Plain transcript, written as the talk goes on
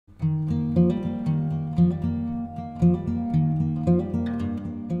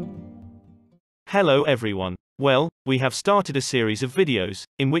Hello everyone. Well, we have started a series of videos,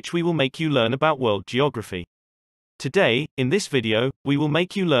 in which we will make you learn about world geography. Today, in this video, we will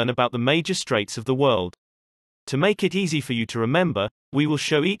make you learn about the major straits of the world. To make it easy for you to remember, we will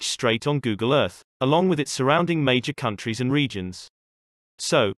show each strait on Google Earth, along with its surrounding major countries and regions.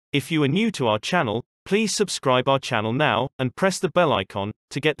 So, if you are new to our channel, please subscribe our channel now, and press the bell icon,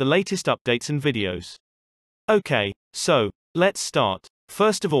 to get the latest updates and videos. Okay, so, let's start.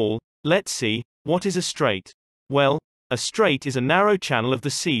 First of all, let's see, what is a strait? Well, a strait is a narrow channel of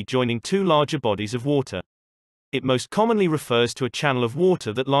the sea joining two larger bodies of water. It most commonly refers to a channel of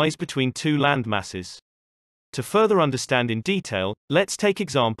water that lies between two land masses. To further understand in detail, let's take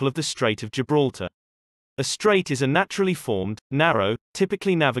example of the Strait of Gibraltar. A strait is a naturally formed, narrow,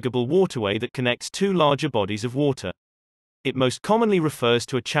 typically navigable waterway that connects two larger bodies of water. It most commonly refers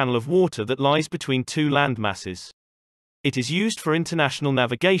to a channel of water that lies between two land masses. It is used for international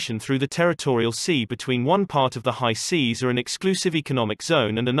navigation through the territorial sea between one part of the high seas or an exclusive economic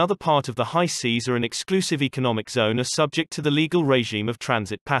zone and another part of the high seas or an exclusive economic zone are subject to the legal regime of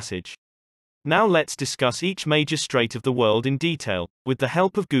transit passage. Now let's discuss each major strait of the world in detail, with the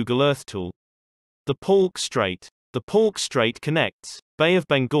help of Google Earth tool. The Palk Strait. The Palk Strait connects Bay of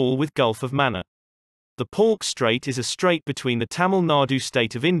Bengal with Gulf of Mannar. The Palk Strait is a strait between the Tamil Nadu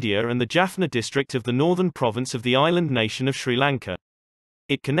state of India and the Jaffna district of the northern province of the island nation of Sri Lanka.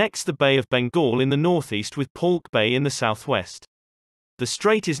 It connects the Bay of Bengal in the northeast with Palk Bay in the southwest. The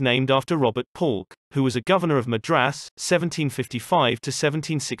strait is named after Robert Palk, who was a governor of Madras, 1755 to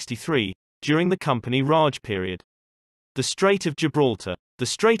 1763, during the Company Raj period. The Strait of Gibraltar. The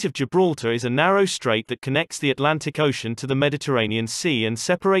Strait of Gibraltar is a narrow strait that connects the Atlantic Ocean to the Mediterranean Sea and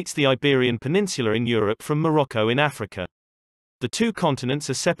separates the Iberian Peninsula in Europe from Morocco in Africa. The two continents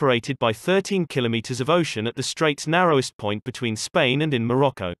are separated by 13 kilometers of ocean at the strait's narrowest point between Spain and in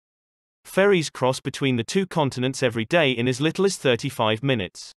Morocco. Ferries cross between the two continents every day in as little as 35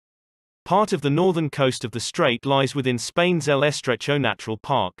 minutes. Part of the northern coast of the strait lies within Spain's El Estrecho Natural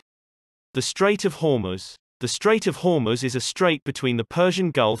Park. The Strait of Hormuz. The Strait of Hormuz is a strait between the Persian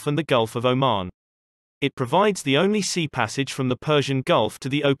Gulf and the Gulf of Oman. It provides the only sea passage from the Persian Gulf to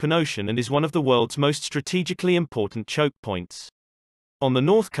the open ocean and is one of the world's most strategically important choke points. On the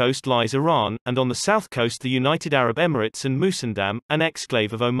north coast lies Iran, and on the south coast the United Arab Emirates and Musandam, an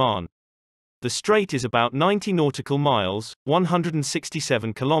exclave of Oman. The strait is about 90 nautical miles,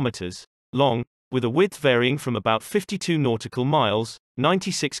 167 kilometers, long, with a width varying from about 52 nautical miles,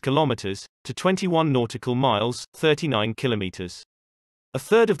 96 kilometers, to 21 nautical miles, 39 kilometers. A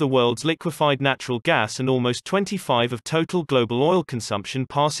third of the world's liquefied natural gas and almost 25% of total global oil consumption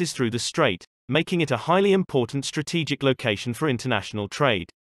passes through the strait, making it a highly important strategic location for international trade.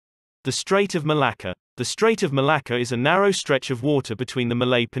 The Strait of Malacca. The Strait of Malacca is a narrow stretch of water between the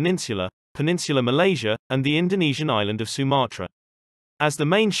Malay Peninsula, Peninsula Malaysia, and the Indonesian island of Sumatra. As the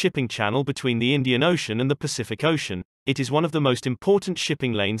main shipping channel between the Indian Ocean and the Pacific Ocean, it is one of the most important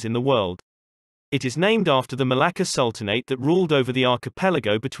shipping lanes in the world. It is named after the Malacca Sultanate that ruled over the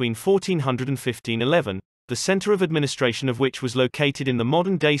archipelago between 1400 and 1511, the center of administration of which was located in the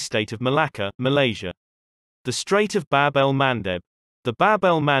modern-day state of Malacca, Malaysia. The Strait of Bab-el-Mandeb. The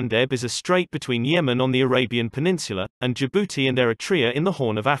Bab-el-Mandeb is a strait between Yemen on the Arabian Peninsula, and Djibouti and Eritrea in the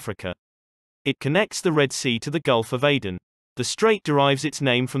Horn of Africa. It connects the Red Sea to the Gulf of Aden. The strait derives its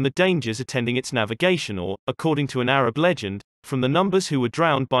name from the dangers attending its navigation or, according to an Arab legend, from the numbers who were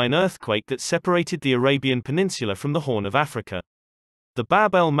drowned by an earthquake that separated the Arabian Peninsula from the Horn of Africa. The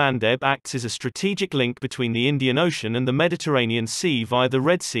Bab-el-Mandeb acts as a strategic link between the Indian Ocean and the Mediterranean Sea via the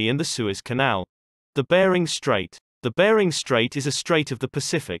Red Sea and the Suez Canal. The Bering Strait. The Bering Strait is a strait of the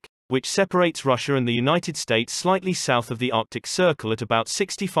Pacific, which separates Russia and the United States slightly south of the Arctic Circle at about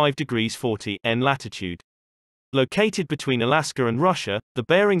 65 degrees 40 N latitude. Located between Alaska and Russia, the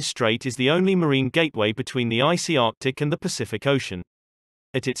Bering Strait is the only marine gateway between the icy Arctic and the Pacific Ocean.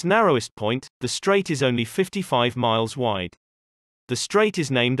 At its narrowest point, the strait is only 55 miles wide. The strait is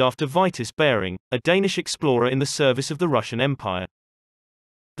named after Vitus Bering, a Danish explorer in the service of the Russian Empire.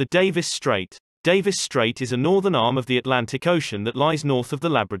 The Davis Strait. Davis Strait is a northern arm of the Atlantic Ocean that lies north of the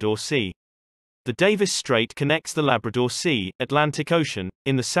Labrador Sea. The Davis Strait connects the Labrador Sea, Atlantic Ocean,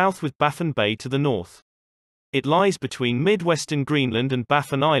 in the south with Baffin Bay to the north. It lies between Midwestern Greenland and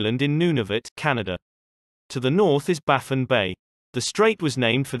Baffin Island in Nunavut, Canada. To the north is Baffin Bay. The strait was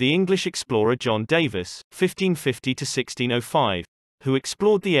named for the English explorer John Davis, 1550 to 1605, who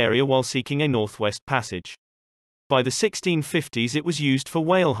explored the area while seeking a northwest passage. By the 1650s it was used for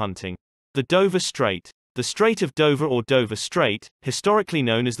whale hunting. The Dover Strait. The Strait of Dover or Dover Strait, historically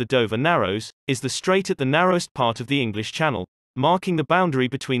known as the Dover Narrows, is the strait at the narrowest part of the English Channel, marking the boundary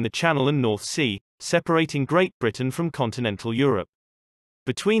between the Channel and North Sea, separating Great Britain from continental Europe.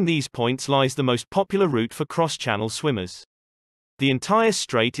 Between these points lies the most popular route for cross-channel swimmers. The entire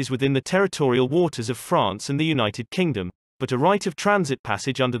strait is within the territorial waters of France and the United Kingdom, but a right of transit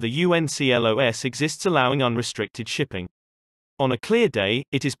passage under the UNCLOS exists allowing unrestricted shipping. On a clear day,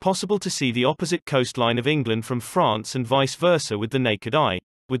 it is possible to see the opposite coastline of England from France and vice versa with the naked eye,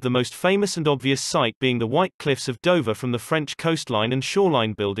 with the most famous and obvious sight being the white cliffs of Dover from the French coastline and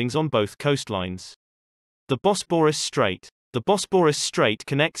shoreline buildings on both coastlines. The Bosphorus Strait. The Bosphorus Strait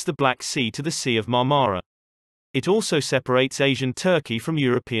connects the Black Sea to the Sea of Marmara. It also separates Asian Turkey from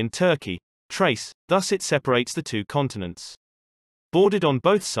European Turkey, Thrace, thus it separates the two continents. Bordered on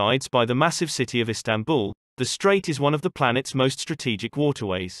both sides by the massive city of Istanbul, the strait is one of the planet's most strategic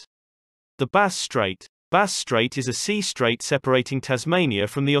waterways. The Bass Strait. Bass Strait is a sea strait separating Tasmania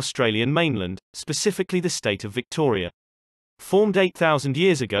from the Australian mainland, specifically the state of Victoria. Formed 8,000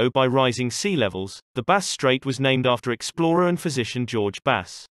 years ago by rising sea levels, the Bass Strait was named after explorer and physician George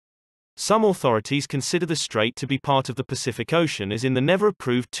Bass. Some authorities consider the strait to be part of the Pacific Ocean as in the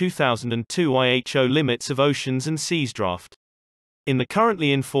never-approved 2002 IHO Limits of Oceans and Seas draft. In the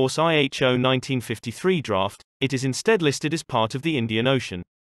currently in force IHO 1953 draft, it is instead listed as part of the Indian Ocean.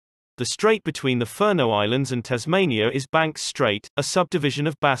 The strait between the Furneaux Islands and Tasmania is Banks Strait, a subdivision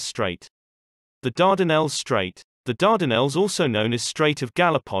of Bass Strait. The Dardanelles Strait. The Dardanelles, also known as Strait of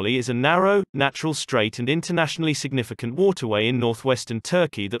Gallipoli, is a narrow, natural strait and internationally significant waterway in northwestern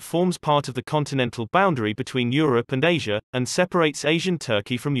Turkey that forms part of the continental boundary between Europe and Asia, and separates Asian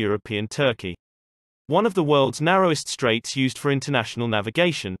Turkey from European Turkey. One of the world's narrowest straits used for international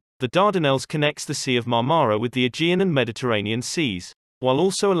navigation, the Dardanelles connects the Sea of Marmara with the Aegean and Mediterranean seas, while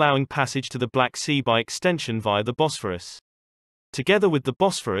also allowing passage to the Black Sea by extension via the Bosphorus. Together with the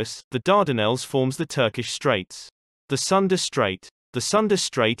Bosphorus, the Dardanelles forms the Turkish Straits. The Sunda Strait. The Sunda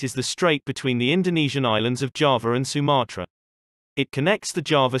Strait is the strait between the Indonesian islands of Java and Sumatra. It connects the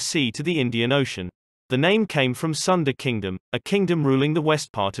Java Sea to the Indian Ocean. The name came from Sunda Kingdom, a kingdom ruling the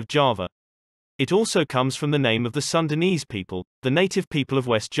west part of Java. It also comes from the name of the Sundanese people, the native people of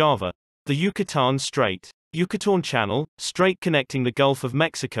West Java. The Yucatan Strait. Yucatan Channel, strait connecting the Gulf of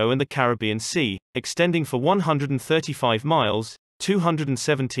Mexico and the Caribbean Sea, extending for 135 miles,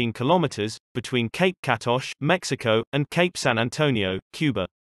 217 kilometers, between Cape Catoche, Mexico, and Cape San Antonio, Cuba.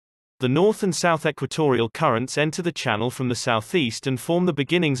 The north and south equatorial currents enter the channel from the southeast and form the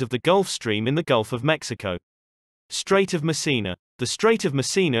beginnings of the Gulf Stream in the Gulf of Mexico. Strait of Messina. The Strait of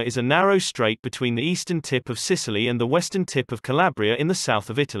Messina is a narrow strait between the eastern tip of Sicily and the western tip of Calabria in the south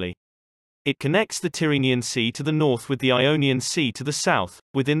of Italy. It connects the Tyrrhenian Sea to the north with the Ionian Sea to the south,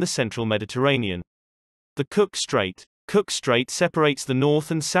 within the central Mediterranean. The Cook Strait. Cook Strait separates the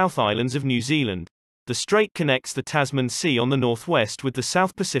North and South Islands of New Zealand. The strait connects the Tasman Sea on the northwest with the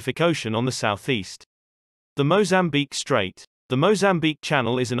South Pacific Ocean on the southeast. The Mozambique Strait. The Mozambique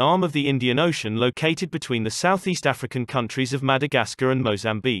Channel is an arm of the Indian Ocean located between the Southeast African countries of Madagascar and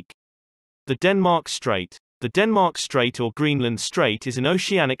Mozambique. The Denmark Strait. The Denmark Strait or Greenland Strait is an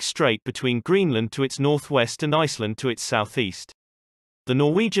oceanic strait between Greenland to its northwest and Iceland to its southeast. The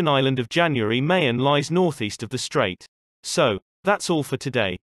Norwegian island of January-Mayen lies northeast of the strait. So, that's all for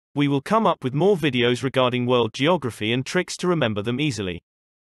today. We will come up with more videos regarding world geography and tricks to remember them easily.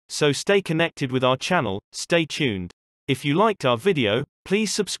 So stay connected with our channel, stay tuned. If you liked our video,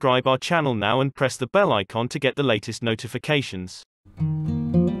 please subscribe our channel now and press the bell icon to get the latest notifications.